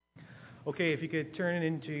Okay, if you could turn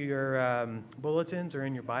into your bulletins or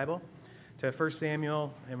in your Bible to 1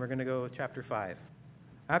 Samuel, and we're going to go chapter 5.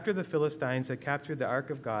 After the Philistines had captured the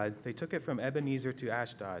ark of God, they took it from Ebenezer to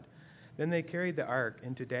Ashdod. Then they carried the ark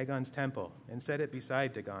into Dagon's temple and set it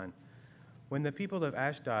beside Dagon. When the people of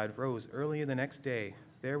Ashdod rose early the next day,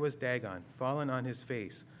 there was Dagon, fallen on his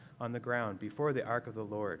face on the ground before the ark of the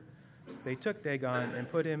Lord. They took Dagon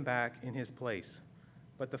and put him back in his place.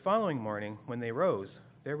 But the following morning, when they rose,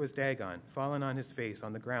 there was Dagon, fallen on his face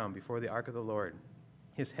on the ground before the ark of the Lord.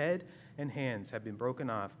 His head and hands had been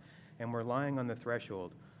broken off and were lying on the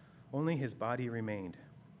threshold. Only his body remained.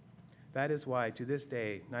 That is why, to this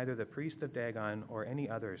day, neither the priest of Dagon or any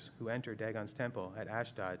others who enter Dagon's temple at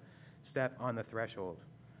Ashdod step on the threshold.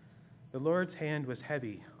 The Lord's hand was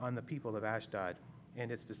heavy on the people of Ashdod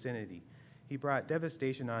and its vicinity. He brought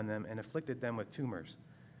devastation on them and afflicted them with tumors.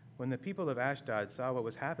 When the people of Ashdod saw what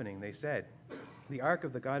was happening, they said, "The ark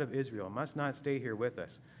of the God of Israel must not stay here with us,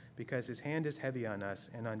 because his hand is heavy on us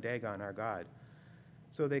and on Dagon our God."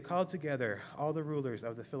 So they called together all the rulers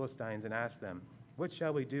of the Philistines and asked them, "What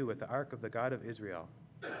shall we do with the ark of the God of Israel?"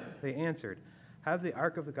 They answered, "Have the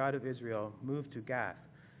ark of the God of Israel moved to Gath."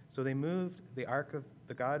 So they moved the ark of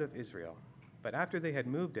the God of Israel. But after they had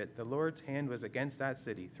moved it, the Lord's hand was against that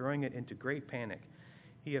city, throwing it into great panic.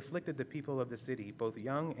 He afflicted the people of the city, both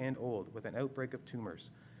young and old, with an outbreak of tumors.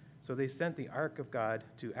 So they sent the ark of God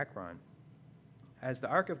to Ekron. As the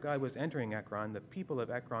ark of God was entering Ekron, the people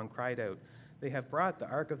of Ekron cried out, "They have brought the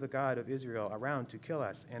ark of the God of Israel around to kill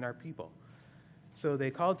us and our people." So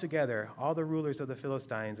they called together all the rulers of the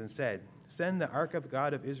Philistines and said, "Send the ark of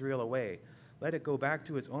God of Israel away. Let it go back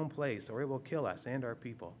to its own place, or it will kill us and our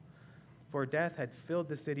people." For death had filled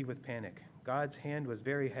the city with panic. God's hand was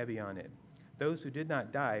very heavy on it. Those who did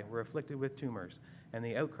not die were afflicted with tumors, and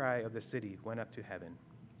the outcry of the city went up to heaven.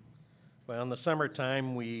 Well, in the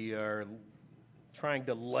summertime, we are trying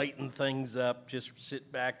to lighten things up, just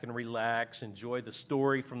sit back and relax, enjoy the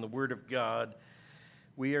story from the Word of God.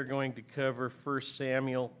 We are going to cover 1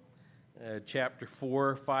 Samuel chapter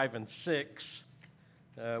 4, 5, and 6.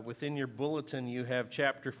 Within your bulletin, you have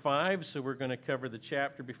chapter 5, so we're going to cover the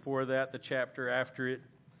chapter before that, the chapter after it,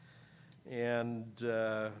 and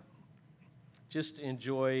just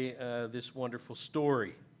enjoy this wonderful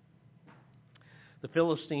story. The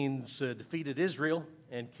Philistines defeated Israel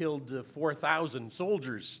and killed 4,000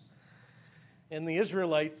 soldiers. And the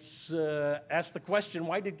Israelites asked the question,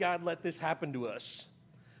 why did God let this happen to us?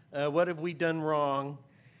 What have we done wrong?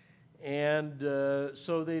 And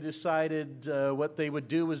so they decided what they would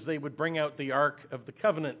do is they would bring out the Ark of the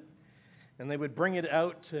Covenant. And they would bring it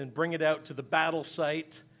out to the battle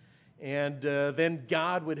site. And then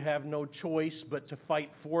God would have no choice but to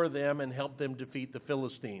fight for them and help them defeat the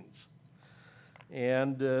Philistines.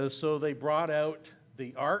 And so they brought out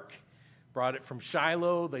the ark, brought it from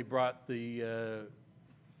Shiloh. They brought the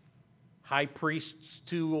high priest's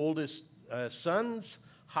two oldest sons,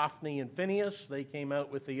 Hophni and Phinehas. They came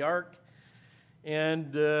out with the ark.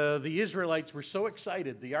 And the Israelites were so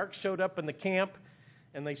excited. The ark showed up in the camp,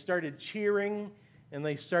 and they started cheering, and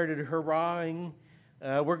they started hurrahing.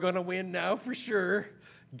 We're going to win now for sure.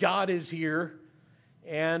 God is here.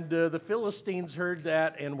 And the Philistines heard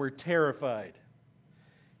that and were terrified.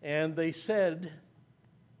 And they said,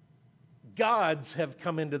 gods have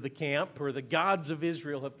come into the camp, or the gods of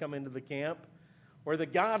Israel have come into the camp, or the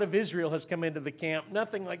God of Israel has come into the camp.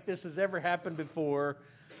 Nothing like this has ever happened before.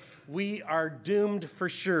 We are doomed for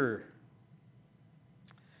sure.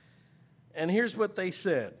 And here's what they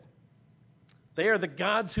said. They are the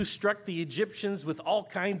gods who struck the Egyptians with all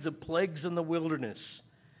kinds of plagues in the wilderness.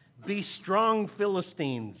 Be strong,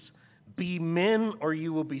 Philistines. Be men, or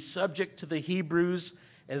you will be subject to the Hebrews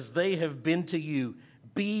as they have been to you.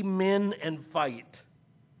 Be men and fight.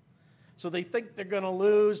 So they think they're going to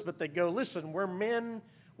lose, but they go, listen, we're men.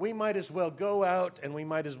 We might as well go out and we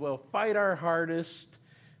might as well fight our hardest,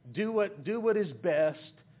 do what is best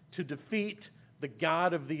to defeat the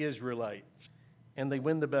God of the Israelites. And they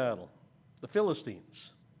win the battle. The Philistines.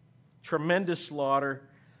 Tremendous slaughter.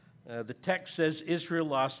 The text says Israel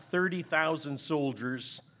lost 30,000 soldiers.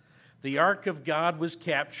 The ark of God was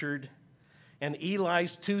captured. And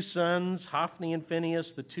Eli's two sons, Hophni and Phinehas,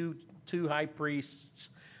 the two high priests,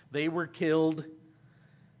 they were killed.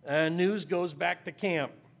 News goes back to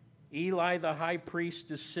camp. Eli, the high priest,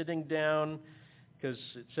 is sitting down because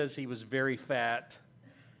it says he was very fat,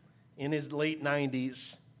 in his late 90s.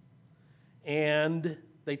 And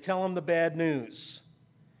they tell him the bad news.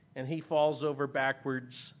 And he falls over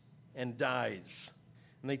backwards and dies.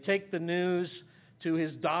 And they take the news to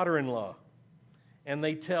his daughter-in-law. And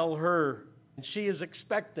they tell her, and she is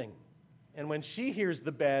expecting. And when she hears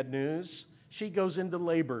the bad news, she goes into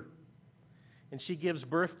labor. And she gives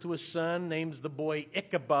birth to a son, names the boy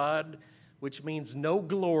Ichabod, which means no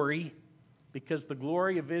glory, because the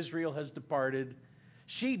glory of Israel has departed.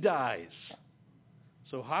 She dies.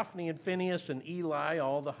 So Hophni and Phinehas and Eli,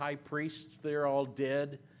 all the high priests, they're all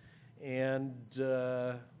dead. And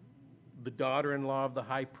the daughter-in-law of the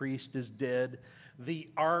high priest is dead. The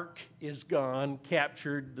ark is gone,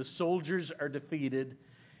 captured. The soldiers are defeated.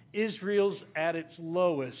 Israel's at its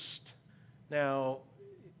lowest. Now,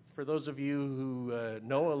 for those of you who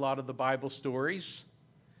know a lot of the Bible stories,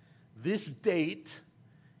 this date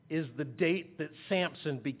is the date that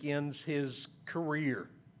Samson begins his career.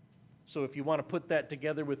 So if you want to put that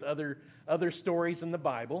together with other stories in the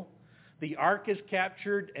Bible, the ark is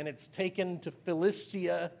captured and it's taken to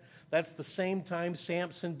Philistia. That's the same time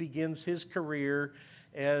Samson begins his career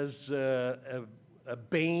as a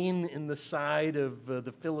bane in the side of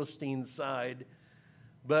the Philistine side.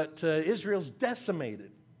 But Israel's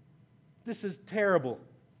decimated. This is terrible.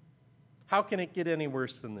 How can it get any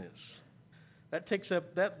worse than this?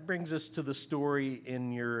 That brings us to the story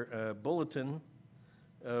in your bulletin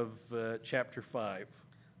of chapter 5.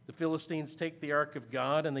 The Philistines take the ark of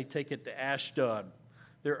God and they take it to Ashdod.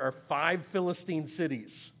 There are 5 Philistine cities.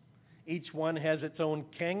 Each one has its own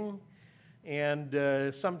king,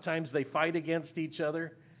 and sometimes they fight against each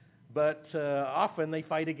other, but often they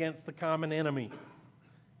fight against the common enemy: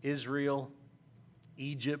 Israel,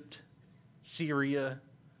 Egypt, Syria,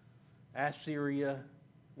 Assyria,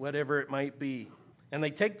 whatever it might be. And they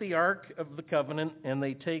take the Ark of the Covenant and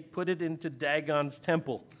they put it into Dagon's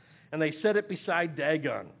temple. And they set it beside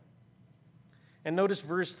Dagon. And notice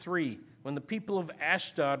verse 3. When the people of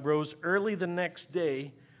Ashdod rose early the next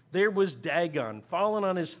day, there was Dagon, fallen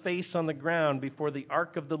on his face on the ground before the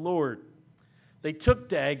Ark of the Lord. They took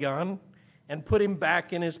Dagon and put him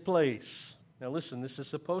back in his place. Now listen, this is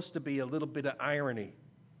supposed to be a little bit of irony.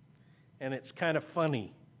 And it's kind of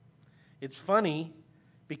funny. It's funny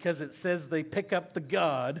because it says they pick up the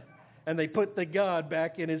God and they put the God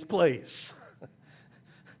back in his place.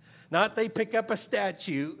 Not they pick up a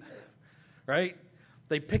statue, right?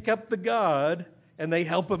 They pick up the God and they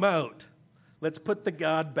help him out. Let's put the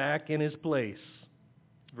God back in his place.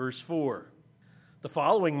 Verse 4. The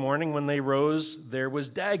following morning when they rose, there was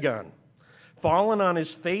Dagon, fallen on his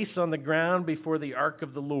face on the ground before the ark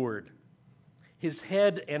of the Lord. His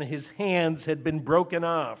head and his hands had been broken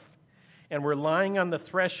off and were lying on the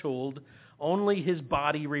threshold. Only his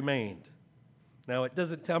body remained. Now, it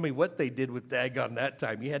doesn't tell me what they did with Dagon that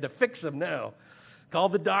time. You had to fix him now. Call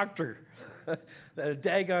the doctor.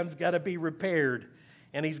 Dagon's got to be repaired,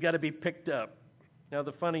 and he's got to be picked up. Now,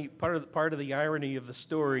 the funny part of the irony of the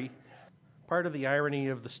story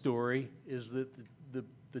is that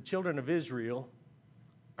the children of Israel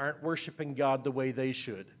aren't worshiping God the way they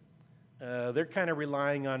should. They're kind of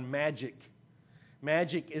relying on magic.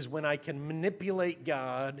 Magic is when I can manipulate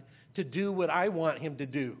God to do what I want him to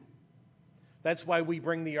do. That's why we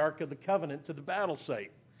bring the Ark of the Covenant to the battle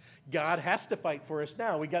site. God has to fight for us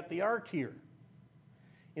now. We got the Ark here.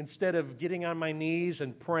 Instead of getting on my knees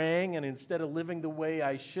and praying, and instead of living the way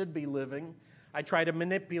I should be living, I try to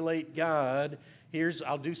manipulate God.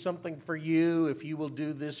 I'll do something for you if you will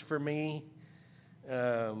do this for me.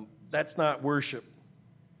 That's not worship.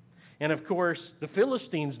 And of course, the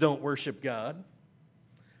Philistines don't worship God.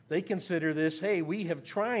 They consider this, hey, we have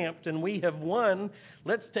triumphed and we have won.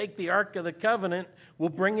 Let's take the Ark of the Covenant. We'll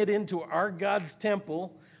bring it into our God's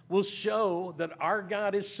temple. We'll show that our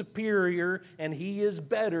God is superior and he is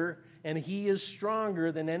better and he is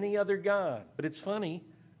stronger than any other God. But it's funny,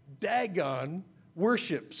 Dagon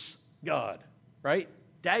worships God, right?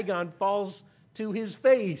 Dagon falls to his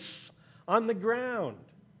face on the ground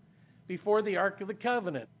before the Ark of the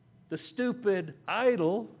Covenant. The stupid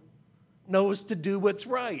idol knows to do what's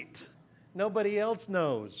right. Nobody else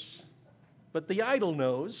knows. But the idol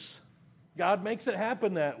knows. God makes it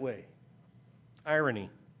happen that way. Irony,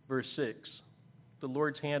 verse 6. The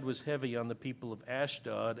Lord's hand was heavy on the people of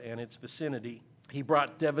Ashdod and its vicinity. He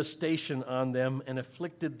brought devastation on them and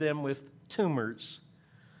afflicted them with tumors.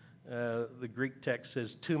 The Greek text says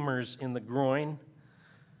tumors in the groin.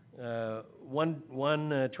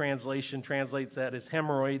 One translation translates that as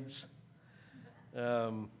hemorrhoids.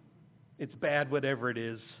 It's bad, whatever it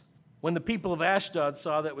is. When the people of Ashdod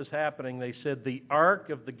saw that was happening, they said, the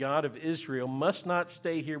ark of the God of Israel must not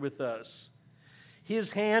stay here with us. His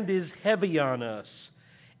hand is heavy on us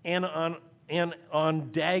and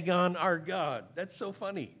on Dagon our God. That's so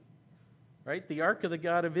funny, right? The ark of the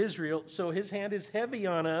God of Israel. So his hand is heavy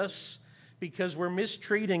on us because we're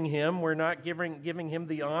mistreating him. We're not giving him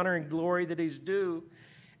the honor and glory that he's due.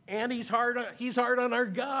 And he's hard on our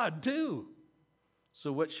God, too.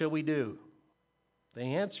 So what shall we do?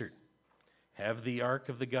 They answered, have the ark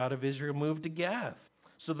of the God of Israel moved to Gath.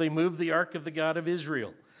 So they moved the ark of the God of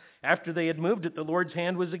Israel. After they had moved it, the Lord's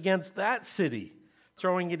hand was against that city,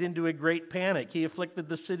 throwing it into a great panic. He afflicted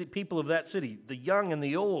the people of that city, the young and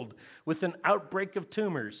the old, with an outbreak of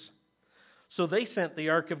tumors. So they sent the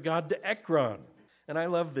ark of God to Ekron. And I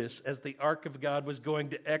love this. As the ark of God was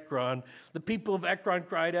going to Ekron, the people of Ekron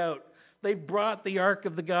cried out, they brought the ark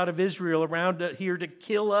of the God of Israel around here to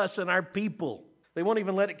kill us and our people. They won't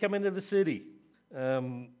even let it come into the city.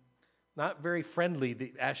 Not very friendly.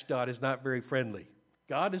 The Ashdod is not very friendly.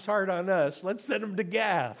 God is hard on us. Let's send him to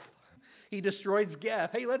Gath. He destroys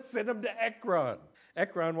Gath. Hey, let's send him to Ekron.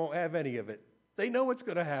 Ekron won't have any of it. They know what's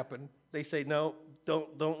going to happen. They say, no,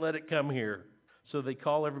 don't let it come here. So they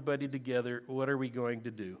call everybody together. What are we going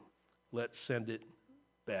to do? Let's send it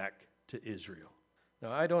back to Israel.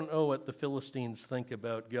 Now, I don't know what the Philistines think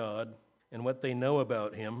about God and what they know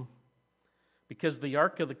about him, because the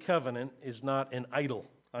Ark of the Covenant is not an idol.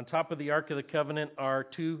 On top of the Ark of the Covenant are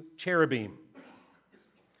two cherubim.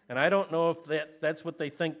 And I don't know if that's what they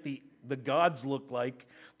think the gods look like,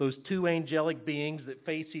 those two angelic beings that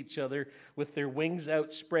face each other with their wings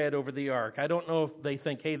outspread over the ark. I don't know if they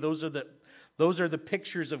think, hey, those are the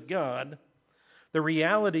pictures of God. The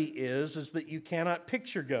reality is that you cannot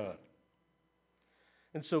picture God.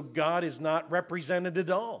 And so God is not represented at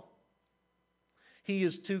all. He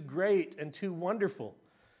is too great and too wonderful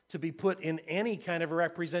to be put in any kind of a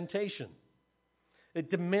representation.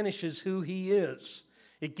 It diminishes who he is.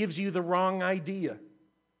 It gives you the wrong idea.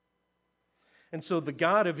 And so the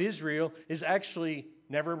God of Israel is actually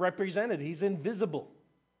never represented. He's invisible.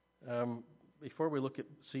 Before we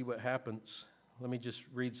see what happens, let me just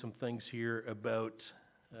read some things here about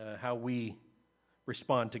how we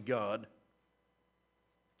respond to God.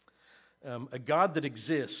 A God that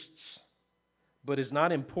exists but is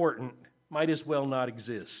not important might as well not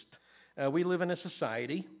exist. We live in a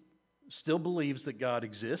society still believes that God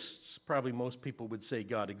exists. Probably most people would say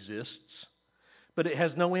God exists, but it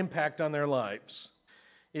has no impact on their lives.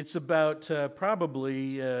 It's about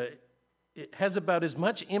it has about as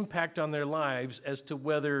much impact on their lives as to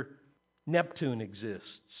whether Neptune exists.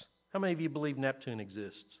 How many of you believe Neptune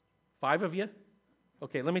exists? 5 of you?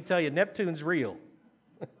 Okay, let me tell you, Neptune's real.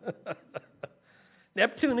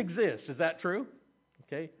 Neptune exists. Is that true?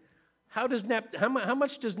 Okay. How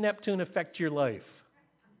much does Neptune affect your life?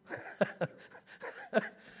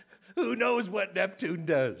 Who knows what Neptune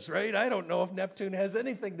does, right? I don't know if Neptune has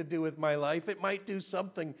anything to do with my life. It might do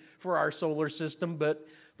something for our solar system,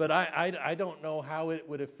 but I don't know how it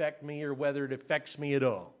would affect me or whether it affects me at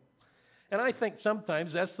all. And I think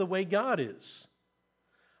sometimes that's the way God is.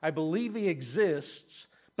 I believe he exists,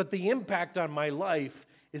 but the impact on my life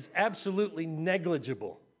is absolutely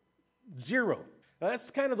negligible. Zero. Now, that's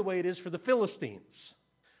kind of the way it is for the Philistines.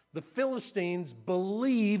 The Philistines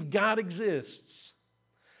believe God exists.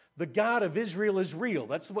 The God of Israel is real.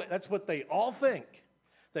 That's what they all think.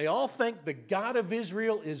 They all think the God of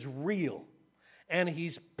Israel is real, and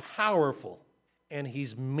he's powerful, and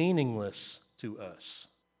he's meaningless to us.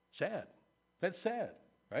 Sad. That's sad,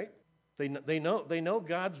 right? They know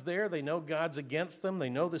God's there. They know God's against them. They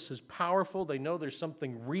know this is powerful. They know there's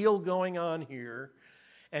something real going on here.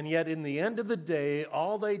 And yet, in the end of the day,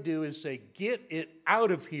 all they do is say, get it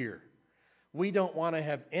out of here. We don't want to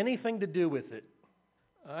have anything to do with it.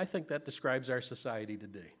 I think that describes our society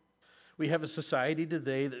today. We have a society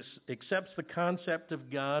today that accepts the concept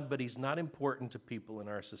of God, but he's not important to people in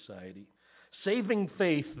our society. Saving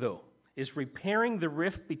faith, though, is repairing the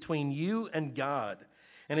rift between you and God.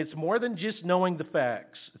 And it's more than just knowing the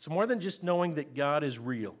facts. It's more than just knowing that God is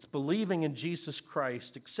real. It's believing in Jesus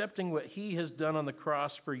Christ, accepting what he has done on the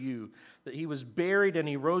cross for you, that he was buried and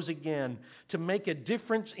he rose again to make a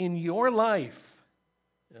difference in your life.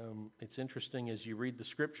 It's interesting as you read the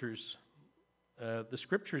Scriptures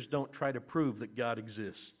don't try to prove that God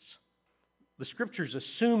exists. The Scriptures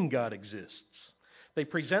assume God exists. They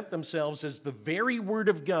present themselves as the very Word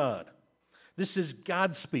of God. This is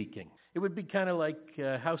God speaking. It would be kind of like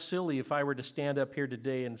how silly if I were to stand up here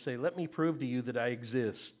today and say, let me prove to you that I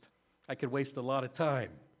exist. I could waste a lot of time.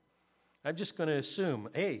 I'm just going to assume,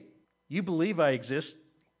 hey, you believe I exist.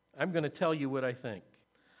 I'm going to tell you what I think.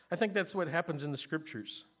 I think that's what happens in the Scriptures.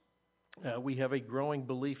 We have a growing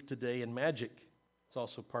belief today in magic. It's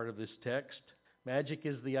also part of this text. Magic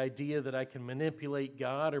is the idea that I can manipulate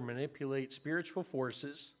God or manipulate spiritual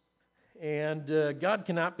forces, and God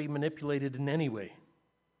cannot be manipulated in any way.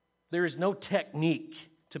 There is no technique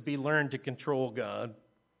to be learned to control God.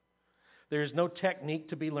 There's no technique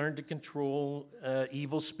to be learned to control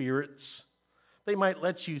evil spirits. They might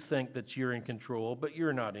let you think that you're in control, but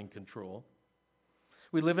you're not in control.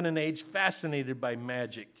 We live in an age fascinated by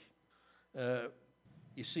magic.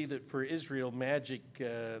 You see that for Israel, magic,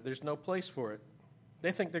 there's no place for it.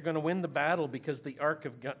 They think they're going to win the battle because the Ark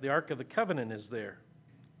of the Covenant is there.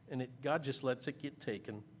 And God just lets it get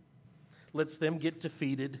taken, lets them get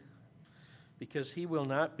defeated, because he will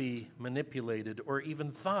not be manipulated or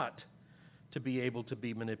even thought to be able to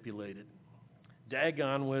be manipulated.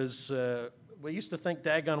 Dagon was, we used to think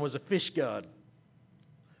Dagon was a fish god.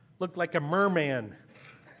 Looked like a merman.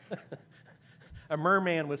 A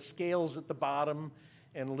merman with scales at the bottom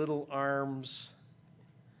and little arms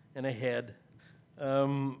and a head.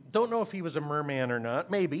 Don't know if he was a merman or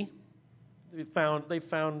not. Maybe. They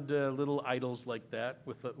found little idols like that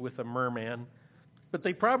with a merman. But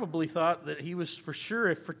they probably thought that he was for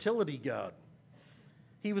sure a fertility god.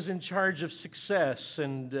 He was in charge of success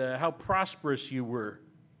and how prosperous you were.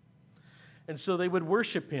 And so they would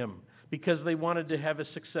worship him because they wanted to have a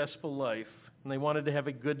successful life and they wanted to have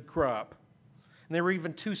a good crop. And there were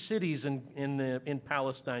even two cities in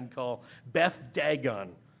Palestine called Beth Dagon,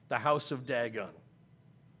 the house of Dagon.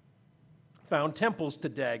 Found temples to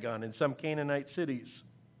Dagon in some Canaanite cities.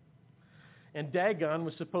 And Dagon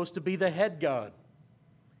was supposed to be the head god.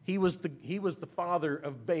 He was the father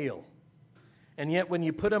of Baal. And yet when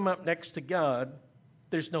you put him up next to God,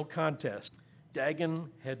 there's no contest. Dagon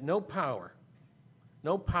had no power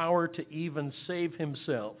to even save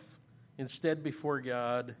himself. Instead, before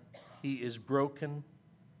God, he is broken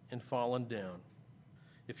and fallen down.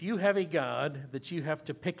 If you have a God that you have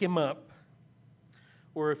to pick him up,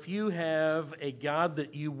 or if you have a God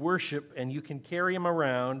that you worship and you can carry him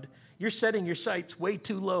around, you're setting your sights way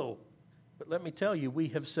too low. But let me tell you, we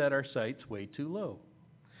have set our sights way too low.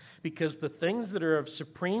 Because the things that are of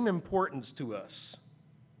supreme importance to us,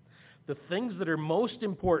 the things that are most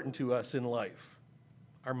important to us in life,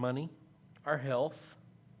 our money, our health,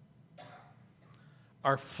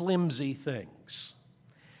 are flimsy things,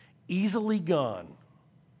 easily gone.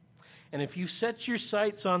 And if you set your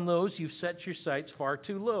sights on those, you've set your sights far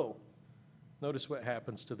too low. Notice what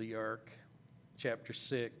happens to the ark. Chapter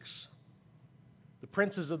 6. The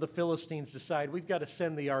princes of the Philistines decide, we've got to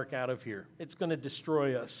send the ark out of here. It's going to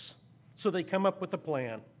destroy us. So they come up with a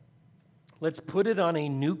plan. Let's put it on a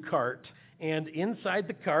new cart. And inside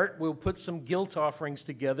the cart, we'll put some guilt offerings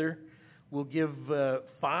together. We'll give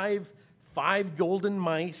five golden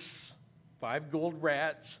mice, 5 gold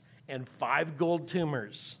rats, and 5 gold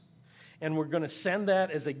tumors. And we're going to send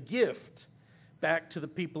that as a gift back to the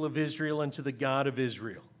people of Israel and to the God of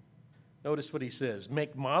Israel. Notice what he says.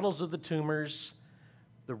 Make models of the tumors,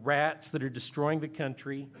 the rats that are destroying the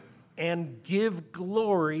country, and give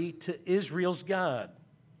glory to Israel's God.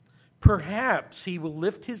 Perhaps he will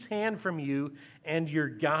lift his hand from you and your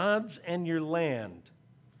gods and your land.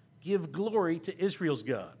 Give glory to Israel's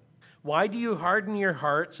God. Why do you harden your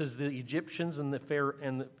hearts as the Egyptians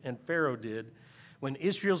and Pharaoh did? When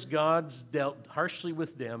Israel's gods dealt harshly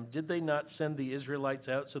with them, did they not send the Israelites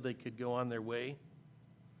out so they could go on their way?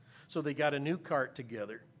 So they got a new cart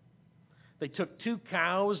together. They took 2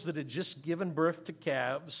 cows that had just given birth to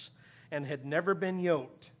calves and had never been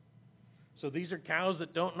yoked. So these are cows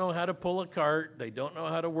that don't know how to pull a cart. They don't know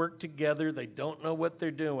how to work together. They don't know what they're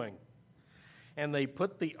doing. And they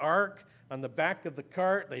put the ark on the back of the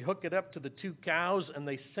cart. They hook it up to the 2 cows and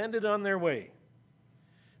they send it on their way.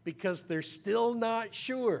 Because they're still not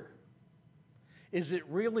sure. Is it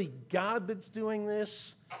really God that's doing this?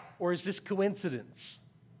 Or is this coincidence?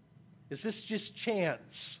 Is this just chance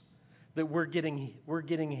that we're getting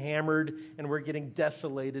hammered and we're getting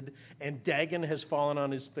desolated and Dagon has fallen on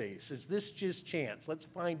his face? Is this just chance? Let's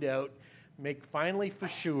find out. Make finally for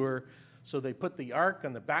sure. So they put the ark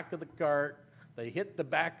on the back of the cart. They hit the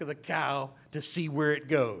back of the cow to see where it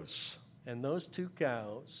goes. And those 2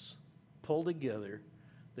 cows pull together.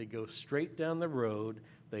 They go straight down the road.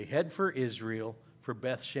 They head for Israel, for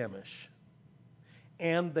Beth Shemesh.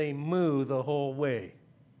 And they moo the whole way.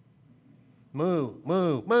 Moo,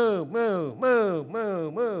 moo, moo, moo, moo,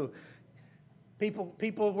 moo, moo.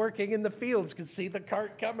 People working in the fields can see the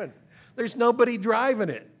cart coming. There's nobody driving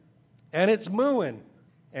it. And it's mooing.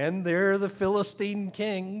 And there are the Philistine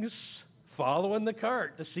kings following the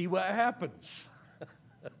cart to see what happens.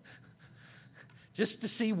 Just to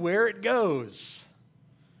see where it goes.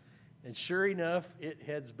 And sure enough, it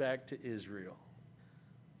heads back to Israel.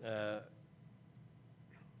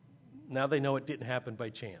 Now they know it didn't happen by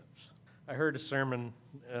chance. I heard a sermon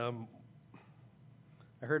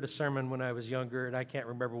when I was younger, and I can't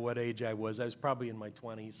remember what age I was. I was probably in my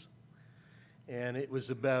 20s. and it was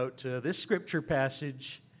about this scripture passage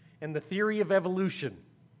and the theory of evolution.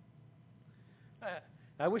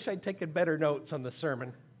 I wish I'd taken better notes on the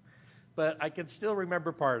sermon, but I can still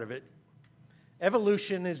remember part of it.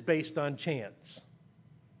 Evolution is based on chance.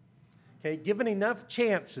 Okay, given enough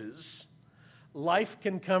chances, life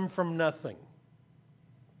can come from nothing.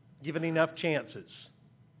 Given enough chances.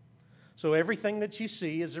 So everything that you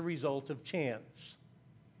see is a result of chance.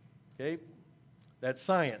 Okay, that's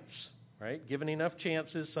science, right? Given enough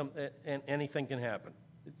chances, and anything can happen.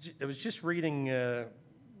 I was just reading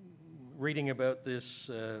about this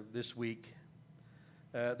this week.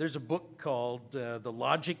 There's a book called The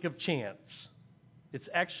Logic of Chance. It's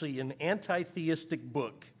actually an anti-theistic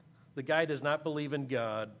book. The guy does not believe in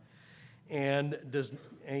God, and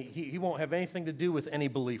he won't have anything to do with any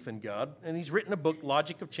belief in God. And he's written a book,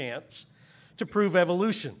 Logic of Chance, to prove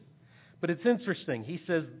evolution. But it's interesting. He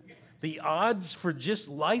says the odds for just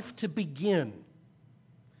life to begin,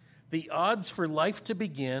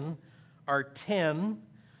 are 10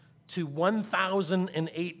 to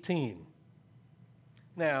 1,018.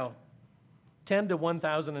 Now, 10 to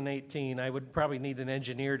 1,018, I would probably need an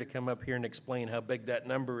engineer to come up here and explain how big that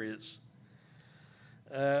number is.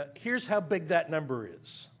 Here's how big that number is.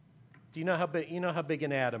 Do you know how big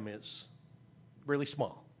an atom is? Really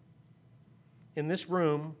small. In this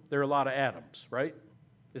room, there are a lot of atoms, right?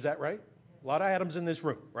 Is that right? A lot of atoms in this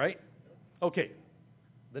room, right? Okay.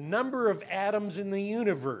 The number of atoms in the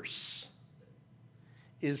universe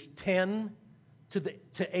is 10 to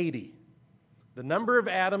 80. The number of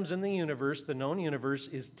atoms in the universe, the known universe,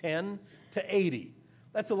 is 10 to 80.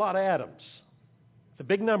 That's a lot of atoms. It's a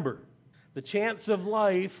big number. The chance of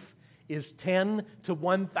life is 10 to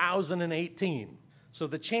 1,018. So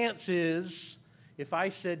the chance is, if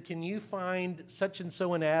I said, can you find such and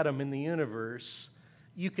so an atom in the universe,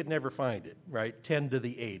 you could never find it, right? 10 to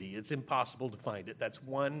the 80. It's impossible to find it. That's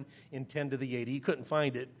 1 in 10 to the 80. You couldn't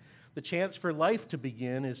find it. The chance for life to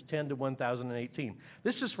begin is 10 to 1,018.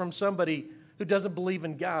 This is from somebody who doesn't believe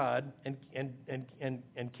in God and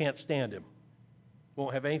can't stand him.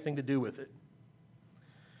 Won't have anything to do with it.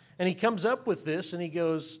 And he comes up with this and he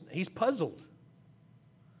goes, he's puzzled.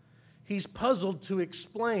 He's puzzled to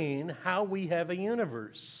explain how we have a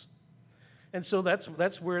universe. And so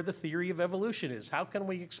that's where the theory of evolution is. How can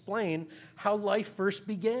we explain how life first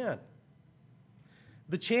began?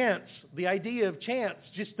 The idea of chance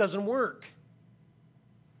just doesn't work.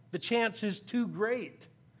 The chance is too great.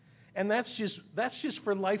 And that's just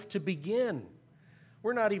for life to begin.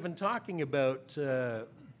 We're not even talking about to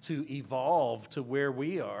evolve to where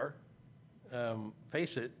we are. Face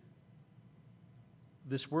it,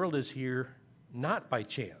 this world is here not by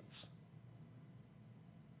chance.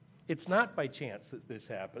 It's not by chance that this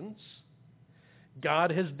happens.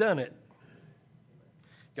 God has done it.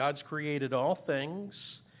 God's created all things.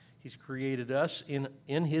 He's created us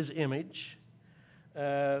in His image.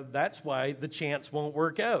 That's why the chance won't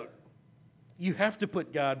work out. You have to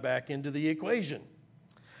put God back into the equation.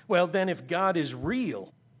 Well, then if God is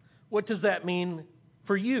real, what does that mean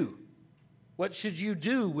for you? What should you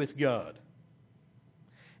do with God?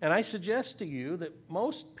 And I suggest to you that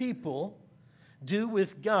most people do with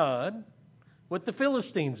God what the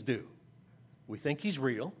Philistines do. We think He's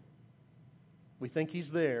real. We think He's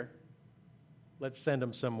there. Let's send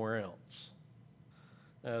Him somewhere else.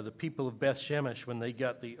 The people of Beth Shemesh, when they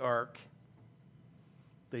got the ark,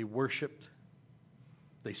 they worshiped,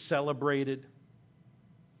 they celebrated,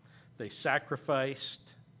 they sacrificed,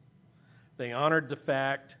 they honored the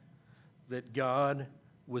fact that God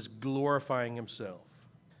was glorifying Himself.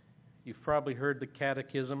 You've probably heard the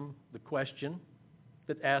catechism, the question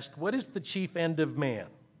that asked, what is the chief end of man?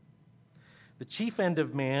 The chief end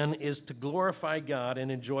of man is to glorify God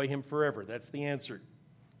and enjoy Him forever. That's the answer.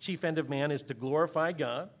 Chief end of man is to glorify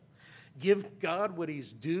God, give God what He's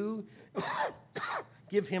due,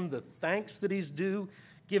 give Him the thanks that He's due,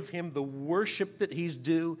 give Him the worship that He's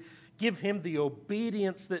due, give Him the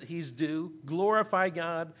obedience that He's due, glorify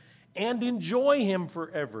God, and enjoy Him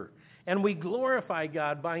forever. And we glorify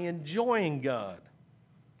God by enjoying God.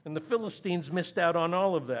 And the Philistines missed out on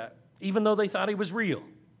all of that, even though they thought He was real.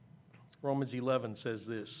 Romans 11 says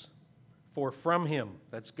this, for from Him,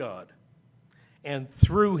 that's God, and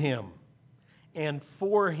through Him, and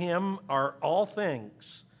for Him are all things.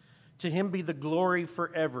 To Him be the glory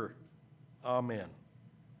forever. Amen.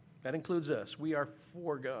 That includes us. We are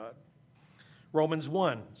for God. Romans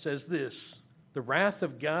 1 says this, the wrath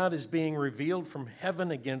of God is being revealed from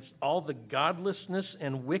heaven against all the godlessness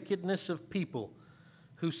and wickedness of people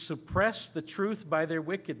who suppress the truth by their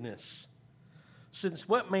wickedness. Since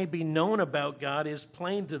what may be known about God is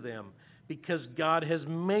plain to them, because God has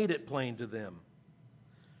made it plain to them.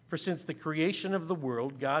 For since the creation of the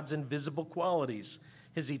world, God's invisible qualities,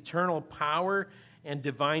 His eternal power and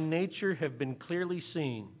divine nature have been clearly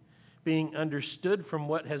seen, being understood from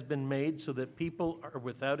what has been made, so that people are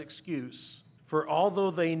without excuse. For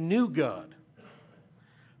although they knew God,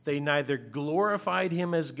 they neither glorified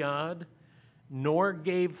Him as God nor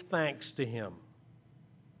gave thanks to Him.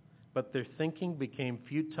 But their thinking became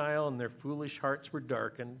futile and their foolish hearts were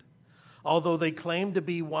darkened. Although they claimed to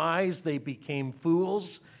be wise, they became fools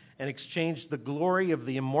and exchanged the glory of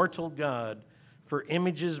the immortal God for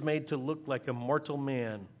images made to look like a mortal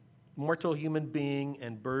man, mortal human being,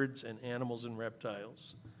 and birds and animals and reptiles.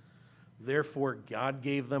 Therefore, God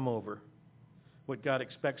gave them over. What God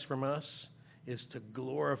expects from us is to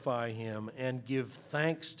glorify Him and give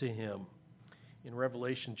thanks to Him. In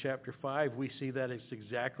Revelation chapter 5, we see that it's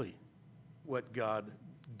exactly what God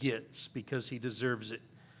gets because He deserves it.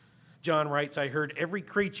 John writes, I heard every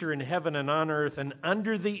creature in heaven and on earth and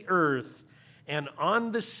under the earth and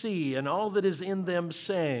on the sea and all that is in them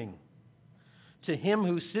saying, to Him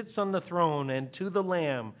who sits on the throne and to the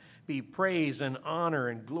Lamb be praise and honor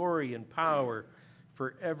and glory and power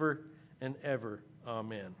forever and ever.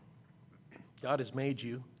 Amen. God has made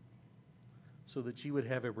you so that you would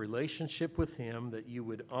have a relationship with Him, that you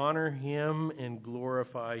would honor Him and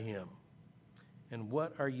glorify Him. And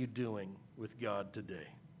what are you doing with God today?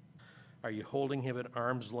 Are you holding Him at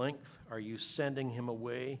arm's length? Are you sending Him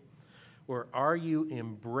away? Or are you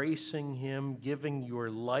embracing Him, giving your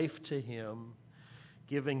life to Him,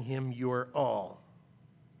 giving Him your all?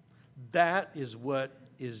 That is what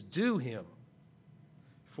is due Him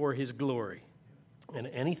for His glory. And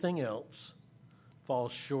anything else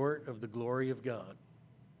falls short of the glory of God.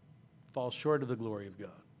 Falls short of the glory of God.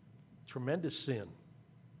 Tremendous sin.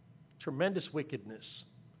 Tremendous wickedness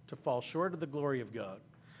to fall short of the glory of God.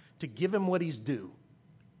 To give Him what He's due.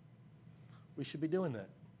 We should be doing that.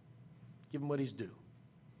 Give Him what He's due.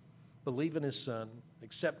 Believe in His Son.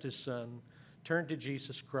 Accept His Son. Turn to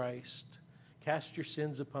Jesus Christ. Cast your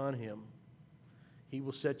sins upon Him. He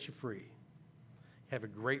will set you free. Have a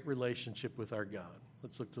great relationship with our God.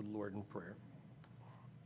 Let's look to the Lord in prayer.